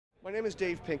My name is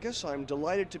Dave Pincus. I'm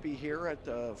delighted to be here at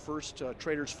the first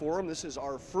Traders Forum. This is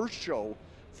our first show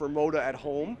for Moda at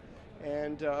Home,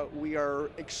 and we are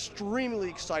extremely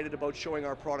excited about showing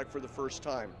our product for the first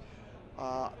time.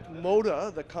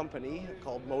 Moda, the company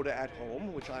called Moda at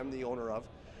Home, which I'm the owner of,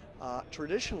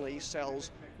 traditionally sells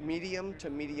medium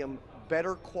to medium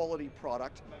better quality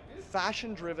product,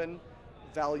 fashion-driven,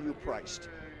 value-priced.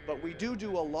 But we do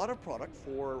a lot of product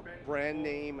for brand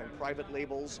name and private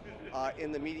labels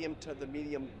in the medium to the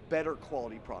medium better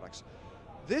quality products.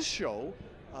 This show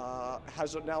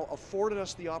has now afforded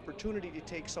us the opportunity to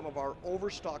take some of our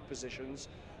overstock positions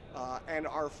and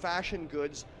our fashion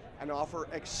goods and offer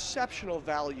exceptional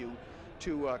value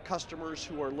to customers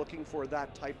who are looking for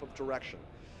that type of direction.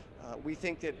 We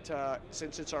think that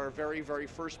since it's our very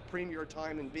first premier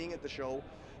time in being at the show,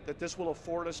 that this will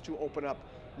afford us to open up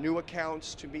new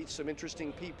accounts, to meet some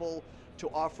interesting people, to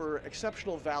offer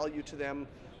exceptional value to them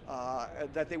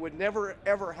that they would never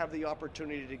ever have the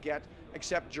opportunity to get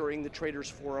except during the Traders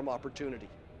Forum opportunity.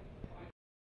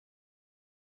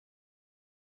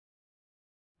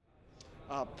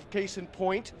 Case in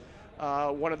point,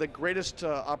 one of the greatest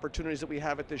opportunities that we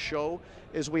have at this show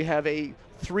is we have a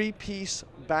 3-piece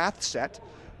bath set.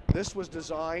 This was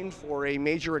designed for a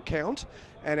major account,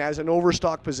 and as an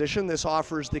overstock position, this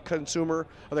offers the consumer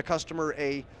or the customer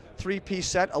a 3-piece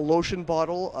set, a lotion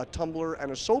bottle, a tumbler,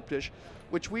 and a soap dish,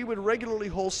 which we would regularly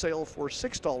wholesale for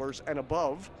 $6 and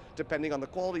above, depending on the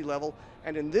quality level,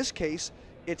 and in this case,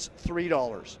 it's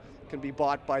 $3. It can be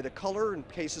bought by the color in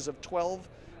cases of 12,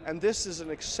 and this is an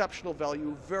exceptional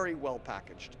value, very well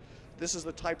packaged. This is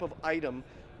the type of item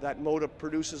that Moda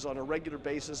produces on a regular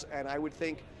basis, and I would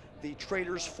think the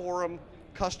Traders Forum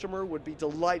customer would be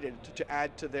delighted to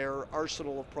add to their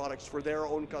arsenal of products for their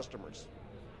own customers.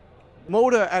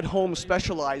 Moda at Home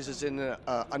specializes in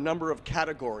a number of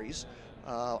categories.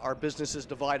 Our business is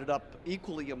divided up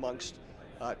equally amongst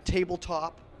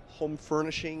tabletop, home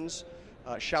furnishings,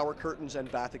 shower curtains,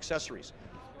 and bath accessories.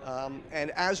 And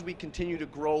as we continue to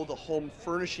grow the home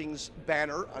furnishings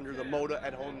banner under the Moda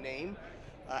at Home name,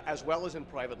 as well as in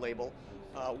private label,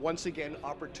 once again,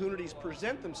 opportunities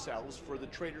present themselves for the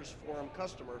Traders Forum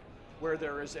customer where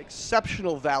there is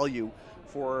exceptional value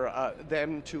for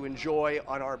them to enjoy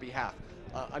on our behalf.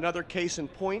 Another case in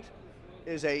point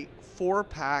is a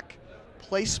 4-pack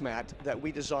placemat that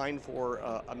we designed for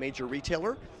a major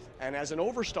retailer, and as an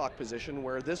overstock position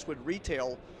where this would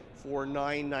retail for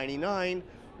 $9.99,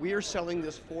 we are selling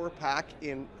this 4-pack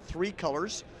in 3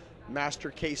 colors, master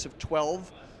case of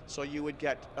 12. So you would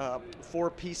get 4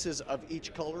 pieces of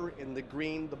each color in the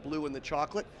green, the blue, and the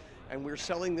chocolate, and we're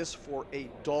selling this for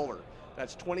 $1.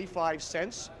 That's 25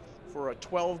 cents for a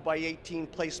 12 by 18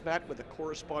 placemat with a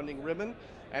corresponding ribbon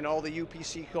and all the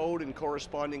UPC code and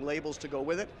corresponding labels to go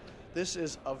with it. This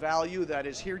is a value that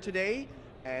is here today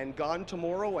and gone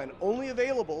tomorrow and only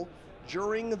available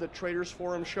during the Traders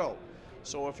Forum show.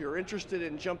 So if you're interested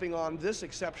in jumping on this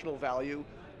exceptional value,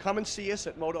 come and see us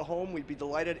at Moda Home. We'd be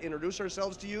delighted to introduce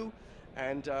ourselves to you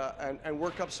and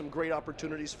work up some great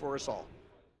opportunities for us all.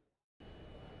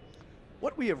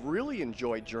 What we have really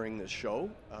enjoyed during this show,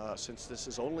 since this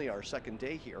is only our second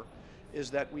day here, is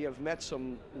that we have met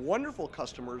some wonderful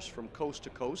customers from coast to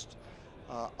coast.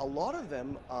 A lot of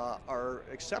them are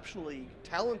exceptionally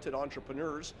talented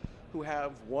entrepreneurs who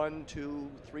have 1, 2,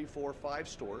 3, 4, 5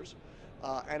 stores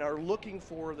and are looking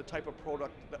for the type of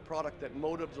product that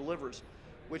Moda delivers,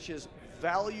 which is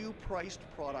value-priced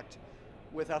product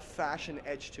with a fashion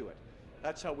edge to it.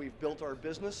 That's how we've built our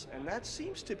business, and that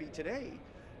seems to be today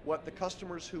what the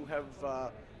customers who have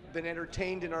been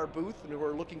entertained in our booth and who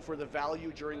are looking for the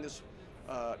value during this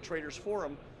Traders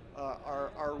Forum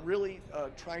are really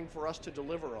trying for us to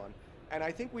deliver on. And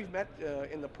I think we've met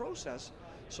in the process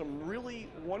some really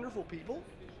wonderful people.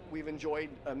 We've enjoyed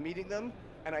meeting them,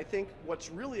 and I think what's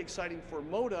really exciting for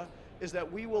Moda is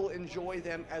that we will enjoy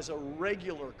them as a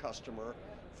regular customer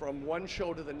from one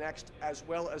show to the next, as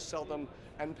well as sell them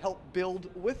and help build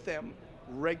with them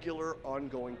regular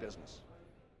ongoing business.